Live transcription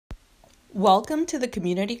Welcome to the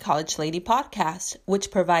Community College Lady podcast,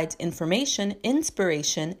 which provides information,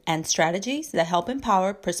 inspiration, and strategies that help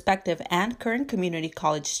empower prospective and current community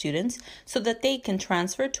college students so that they can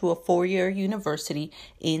transfer to a four-year university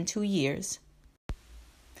in 2 years.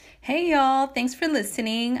 Hey y'all, thanks for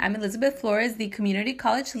listening. I'm Elizabeth Flores, the Community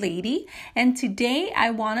College Lady, and today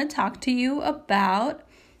I want to talk to you about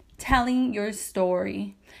telling your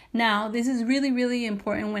story. Now, this is really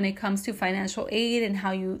important when it comes to financial aid and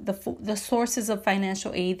how the sources of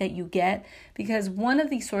financial aid that you get, because one of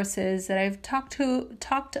the sources that I've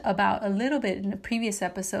talked about a little bit in a previous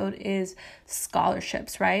episode is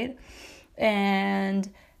scholarships, right? And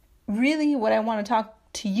really what I want to talk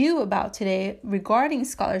to you about today regarding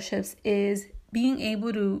scholarships is being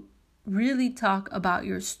able to really talk about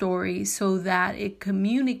your story so that it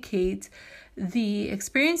communicates the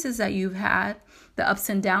experiences that you've had, the ups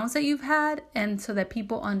and downs that you've had, and so that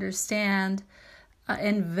people understand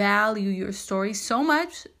and value your story so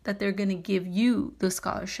much that they're going to give you the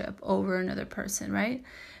scholarship over another person, right?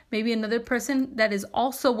 Maybe another person that is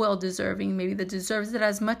also well-deserving, maybe that deserves it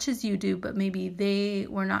as much as you do, but maybe they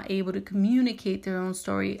were not able to communicate their own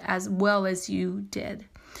story as well as you did.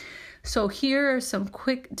 So here are some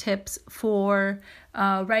quick tips for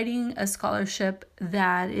writing a scholarship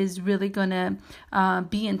that is really going to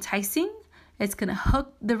be enticing. It's going to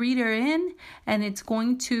hook the reader in, and it's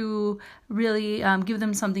going to really give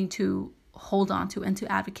them something to hold on to and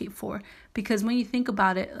to advocate for. Because when you think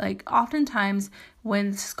about it, like oftentimes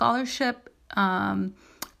when scholarship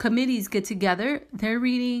committees get together, they're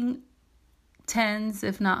reading tens,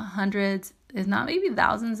 if not hundreds, if not maybe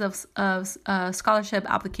thousands of scholarship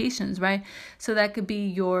applications, right? So that could be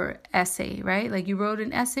your essay, right? Like you wrote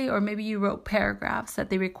an essay, or maybe you wrote paragraphs that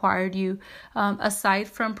they required you, aside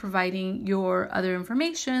from providing your other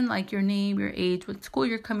information, like your name, your age, what school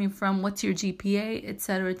you're coming from, what's your GPA,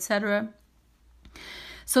 etc., etc.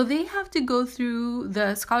 So they have to go through,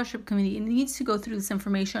 the scholarship committee, and it needs to go through this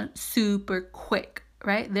information super quick,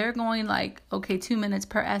 right? They're going like, okay, 2 minutes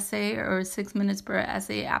per essay or 6 minutes per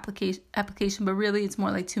essay application, but really it's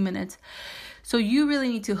more like 2 minutes. So you really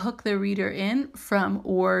need to hook the reader in from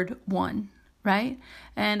word one, right?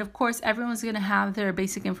 And of course, everyone's going to have their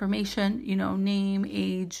basic information, name,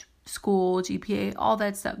 age, school, GPA, all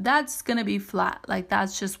that stuff. That's going to be flat. Like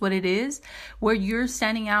that's just what it is. Where you're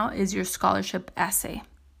standing out is your scholarship essay,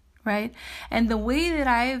 right? And the way that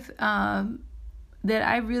I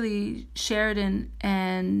really shared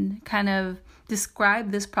and kind of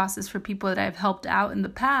described this process for people that I've helped out in the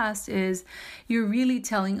past is you're really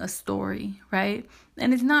telling a story, right?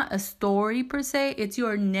 And it's not a story per se, it's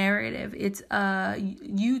your narrative. It's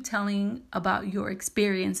you telling about your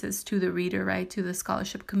experiences to the reader, right? To the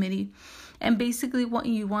scholarship committee. And basically what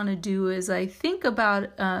you want to do is like think about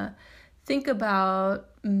a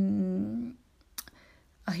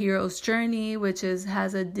hero's journey, which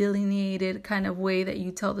has a delineated kind of way that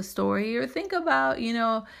you tell the story, or think about,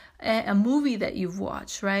 a movie that you've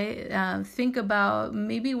watched, right? Think about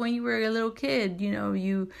maybe when you were a little kid,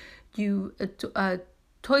 a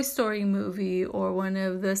Toy Story movie, or one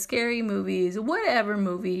of the scary movies, whatever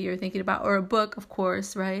movie you're thinking about, or a book, of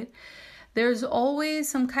course, right? There's always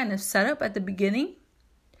some kind of setup at the beginning.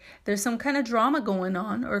 There's some kind of drama going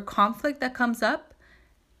on or conflict that comes up.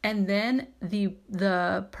 And then the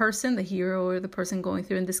person, the hero or the person going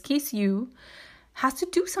through, in this case you, has to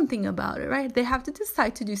do something about it, right? They have to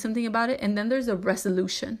decide to do something about it. And then there's a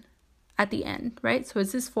resolution at the end, right? So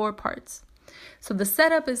it's just 4 parts. So the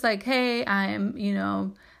setup is like, hey, I'm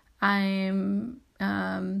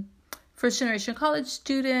first generation college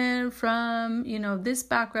student from, this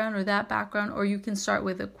background or that background. Or you can start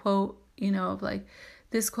with a quote, of like,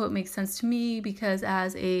 this quote makes sense to me because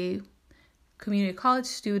as a community college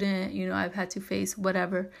student, I've had to face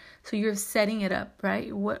whatever. So you're setting it up,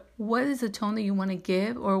 right? What is the tone that you want to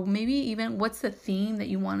give, or maybe even what's the theme that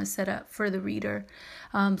you want to set up for the reader?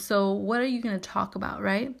 So what are you going to talk about,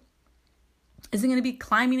 right? Is it going to be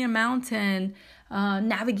climbing a mountain,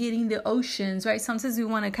 navigating the oceans, right? Sometimes we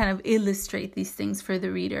want to kind of illustrate these things for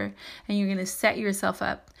the reader, and you're going to set yourself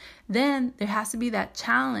up. Then there has to be that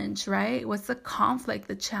challenge, right? What's the conflict,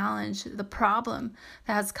 the challenge, the problem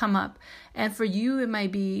that has come up? And for you, it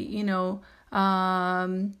might be,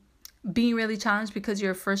 being really challenged because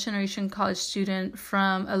you're a first generation college student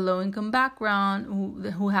from a low income background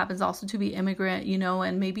who happens also to be immigrant,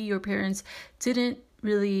 and maybe your parents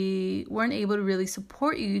weren't able to really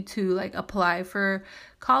support you to like apply for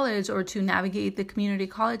college or to navigate the community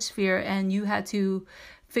college sphere, and you had to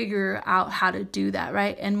figure out how to do that,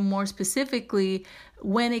 right? And more specifically,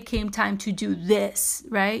 when it came time to do this,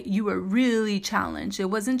 right, you were really challenged. It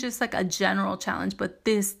wasn't just like a general challenge, but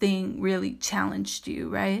this thing really challenged you,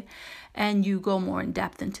 right? And you go more in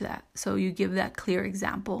depth into that. So you give that clear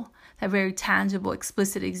example, that very tangible,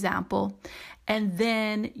 explicit example. And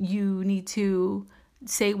then you need to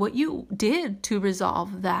say what you did to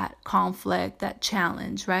resolve that conflict, that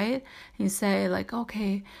challenge, right? And you say like,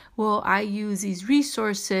 okay, well, I use these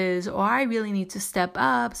resources, or I really need to step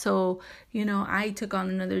up. So, I took on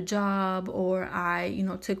another job, or I,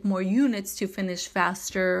 took more units to finish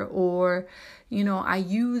faster, or, I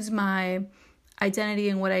use my identity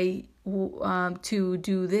and what I to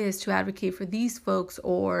do this, to advocate for these folks,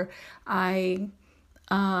 or I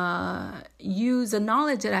use the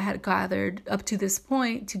knowledge that I had gathered up to this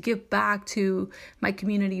point to give back to my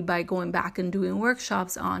community by going back and doing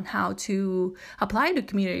workshops on how to apply to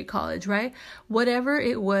community college, right? Whatever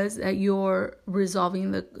it was that you're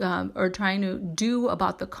resolving or trying to do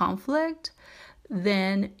about the conflict,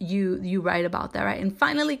 then you write about that, right? And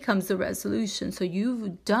finally comes the resolution. So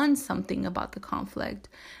you've done something about the conflict.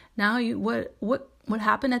 Now what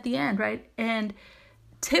happened at the end, right? And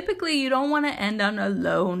typically you don't want to end on a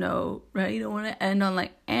low note, right? You don't want to end on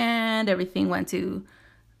like, and everything went to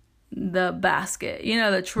the basket,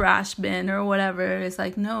 the trash bin or whatever. It's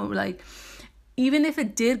like, no, like, even if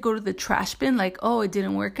it did go to the trash bin, like, oh, it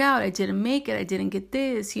didn't work out, I didn't make it, I didn't get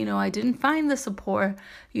this, I didn't find the support,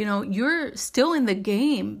 you're still in the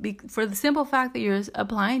game for the simple fact that you're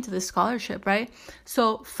applying to the scholarship, right?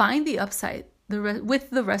 So find the upside.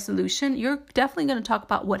 With the resolution, you're definitely going to talk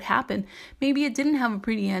about what happened. Maybe it didn't have a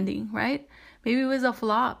pretty ending, right? Maybe it was a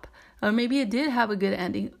flop, or maybe it did have a good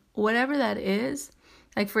ending. Whatever that is,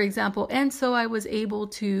 like for example, and so I was able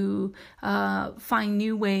to find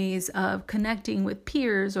new ways of connecting with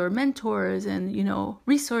peers or mentors and,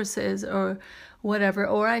 resources or whatever.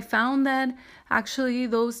 Or I found that actually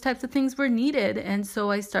those types of things were needed, and so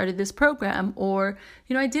I started this program. Or,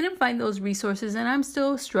 I didn't find those resources and I'm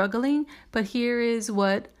still struggling, but here is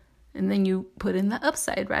what, and then you put in the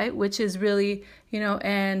upside, right? Which is really,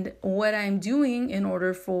 and what I'm doing in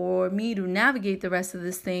order for me to navigate the rest of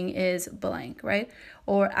this thing is blank, right?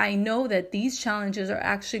 Or I know that these challenges are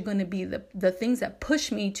actually going to be the things that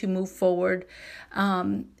push me to move forward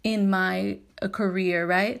in my career,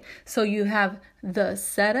 right? So you have the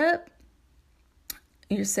setup.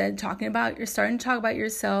 You're starting to talk about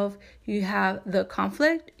yourself. You have the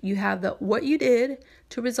conflict. You have what you did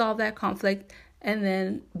to resolve that conflict. And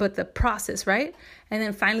then, but the process, right? And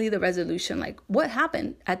then finally the resolution, like what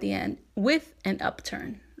happened at the end with an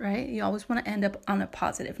upturn, right? You always want to end up on a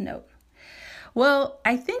positive note. Well,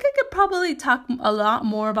 I think I could probably talk a lot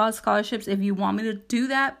more about scholarships. If you want me to do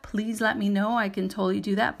that, please let me know. I can totally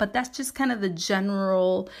do that. But that's just kind of the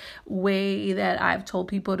general way that I've told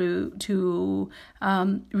people to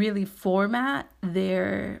really format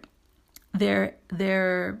their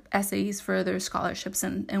essays for their scholarships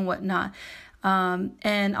and whatnot.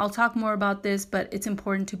 And I'll talk more about this, but it's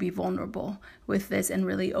important to be vulnerable with this and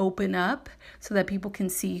really open up so that people can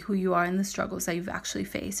see who you are and the struggles that you've actually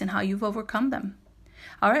faced and how you've overcome them.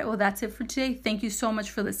 All right, well, that's it for today. Thank you so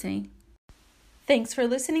much for listening. Thanks for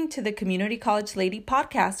listening to the Community College Lady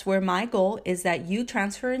podcast, where my goal is that you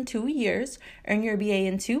transfer in 2 years, earn your BA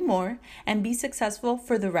in 2 more, and be successful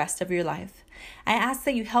for the rest of your life. I ask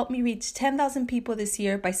that you help me reach 10,000 people this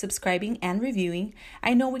year by subscribing and reviewing.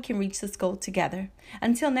 I know we can reach this goal together.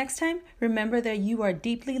 Until next time, remember that you are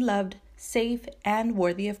deeply loved, safe, and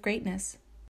worthy of greatness.